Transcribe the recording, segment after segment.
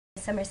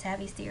Summer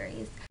Savvy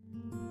series.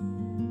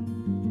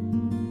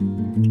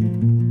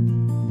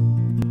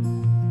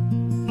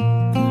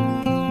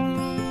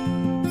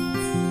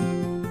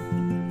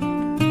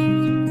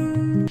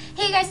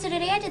 Hey guys, so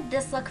today I did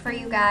this look for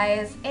you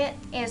guys. It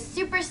is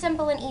super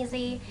simple and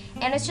easy,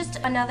 and it's just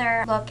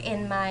another look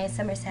in my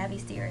Summer Savvy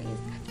series.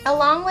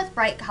 Along with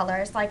bright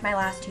colors, like my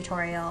last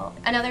tutorial,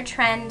 another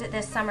trend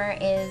this summer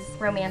is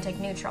romantic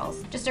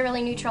neutrals. Just a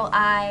really neutral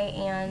eye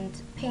and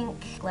pink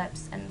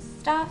lips and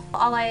stuff.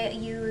 All I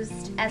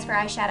used as for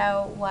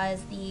eyeshadow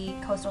was the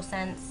Coastal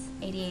Scents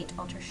 88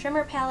 Ultra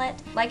Shimmer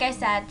palette. Like I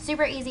said,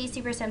 super easy,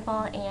 super simple,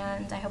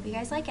 and I hope you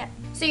guys like it.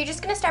 So you're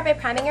just going to start by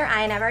priming your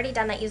eye, and I've already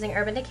done that using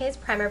Urban Decay's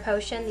Primer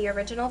Potion, the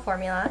original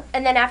formula.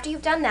 And then after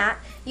you've done that,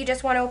 you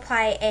just want to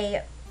apply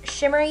a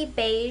shimmery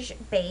beige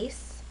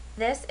base.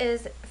 This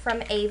is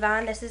from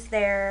Avon. This is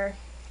their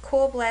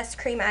Kohl Bliss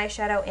Cream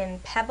Eyeshadow in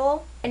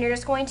Pebble. And you're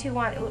just going to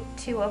want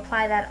to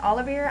apply that all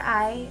over your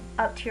eye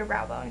up to your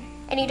brow bone.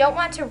 And you don't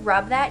want to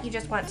rub that, you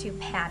just want to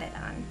pat it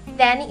on.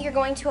 Then you're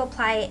going to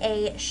apply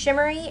a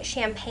shimmery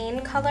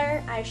champagne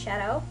color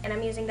eyeshadow. And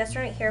I'm using this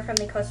one right here from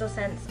the Coastal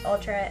Scents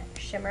Ultra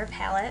Shimmer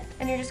palette.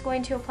 And you're just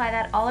going to apply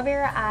that all over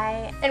your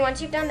eye. And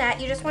once you've done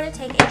that, you just want to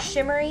take a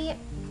shimmery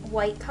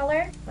white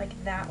color,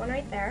 like that one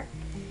right there,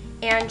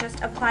 and just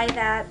apply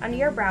that under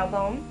your brow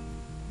bone.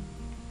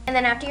 And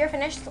then after you're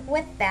finished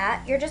with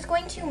that, you're just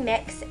going to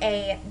mix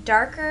a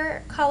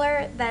darker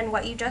color than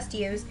what you just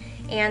used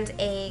and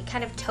a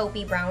kind of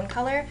taupey brown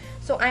color.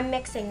 So I'm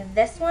mixing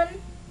this one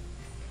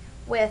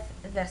with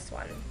this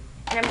one.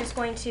 And I'm just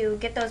going to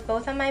get those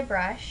both on my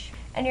brush.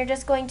 And you're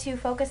just going to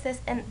focus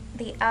this in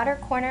the outer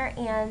corner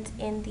and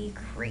in the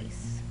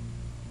crease.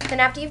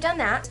 Then after you've done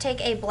that, take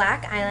a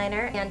black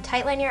eyeliner and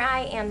tightline your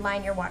eye and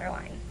line your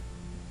waterline.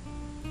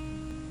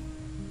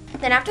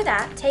 Then after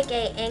that, take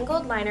a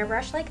angled liner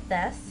brush like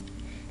this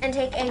and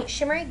take a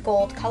shimmery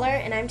gold color,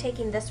 and I'm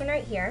taking this one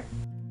right here.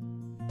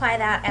 Apply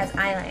that as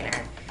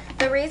eyeliner.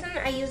 The reason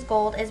I use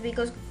gold is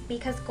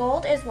because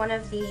gold is one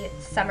of the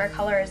summer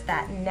colors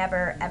that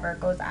never ever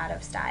goes out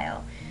of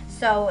style.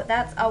 So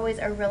that's always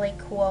a really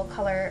cool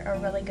color, a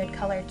really good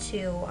color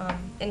to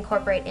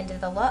incorporate into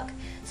the look.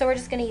 So we're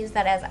just going to use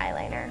that as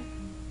eyeliner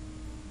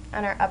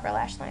on our upper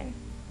lash line.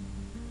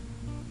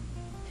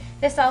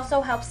 This also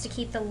helps to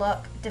keep the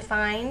look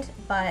defined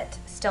but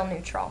still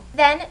neutral.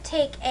 Then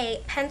take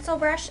a pencil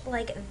brush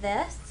like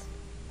this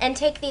and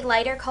take the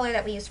lighter color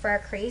that we used for our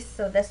crease,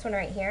 so this one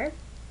right here,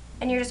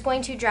 and you're just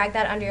going to drag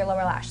that under your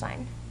lower lash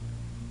line.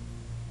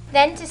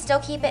 Then to still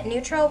keep it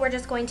neutral, we're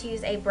just going to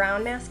use a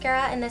brown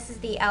mascara, and this is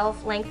the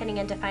e.l.f. Lengthening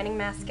and Defining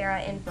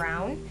Mascara in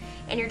brown,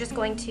 and you're just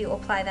going to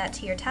apply that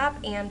to your top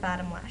and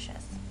bottom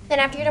lashes. Then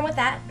after you're done with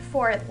that,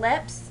 for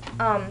lips,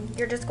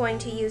 you're just going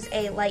to use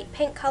a light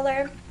pink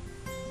color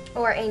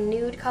or a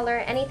nude color,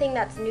 anything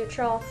that's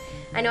neutral.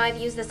 I know I've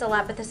used this a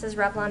lot, but this is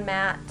Revlon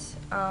Matte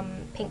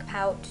Pink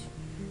Pout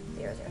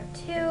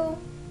 002,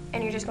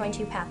 and you're just going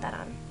to pat that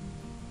on.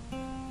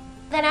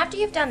 Then after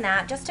you've done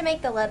that, just to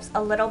make the lips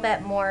a little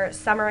bit more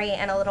summery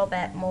and a little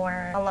bit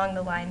more along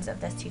the lines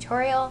of this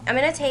tutorial, I'm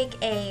going to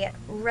take a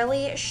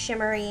really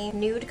shimmery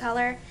nude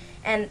color,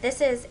 and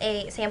this is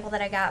a sample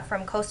that I got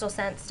from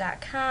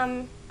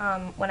coastalscents.com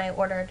when I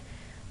ordered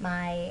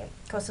my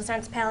Coastal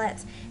Scents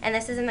palettes, and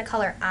this is in the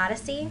color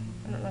Odyssey.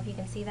 I don't know if you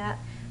can see that,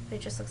 but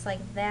it just looks like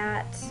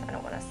that. I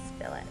don't want to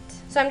spill it.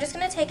 So I'm just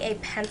going to take a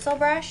pencil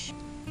brush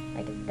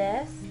like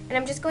this, and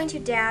I'm just going to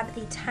dab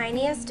the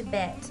tiniest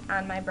bit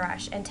on my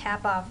brush and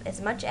tap off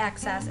as much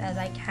excess as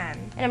I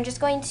can. And I'm just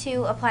going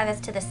to apply this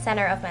to the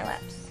center of my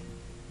lips.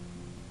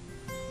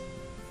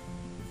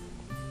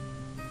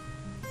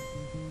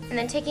 And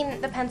then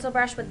taking the pencil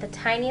brush with the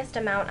tiniest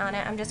amount on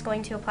it, I'm just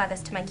going to apply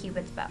this to my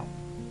Cupid's bow.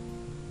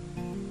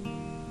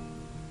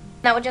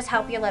 That would just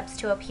help your lips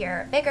to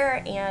appear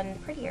bigger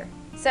and prettier.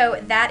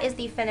 So that is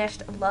the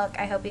finished look.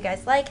 I hope you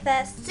guys like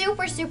this.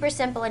 Super, super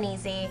simple and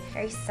easy.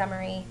 Very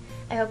summery.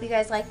 I hope you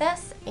guys like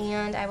this,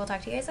 and I will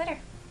talk to you guys later.